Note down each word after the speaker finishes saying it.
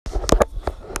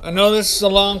I know this is a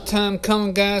long time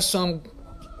coming, guys, so I'm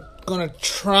going to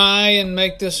try and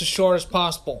make this as short as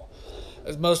possible.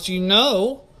 As most of you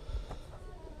know,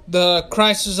 the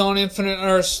Crisis on Infinite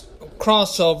Earths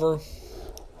crossover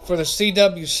for the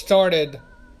CW started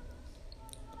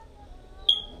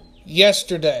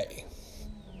yesterday.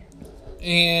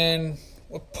 And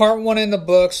with part 1 in the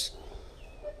books,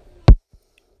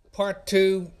 part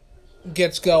 2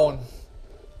 gets going.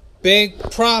 Big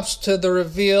props to the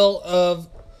reveal of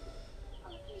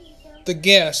the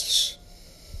guests,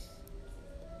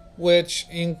 which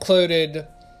included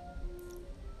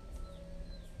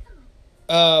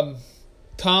Robert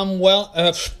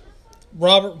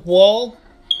Wall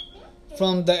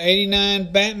from the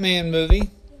 '89 Batman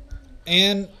movie,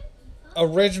 and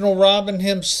original Robin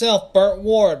himself, Burt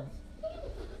Ward.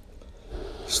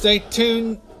 Stay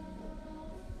tuned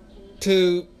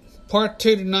to part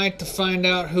 2 tonight to find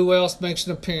out who else makes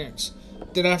an appearance.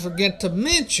 Did I forget to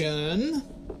mention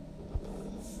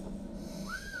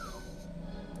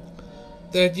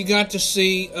that you got to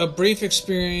see a brief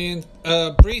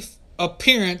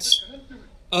appearance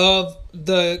of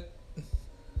the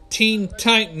Teen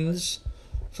Titans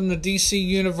from the DC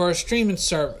Universe streaming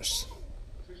service?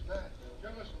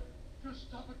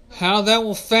 How that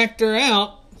will factor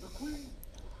out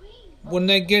when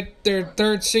they get their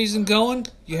 3rd season going,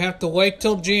 you have to wait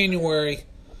till January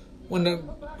when the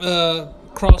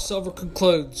crossover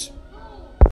concludes.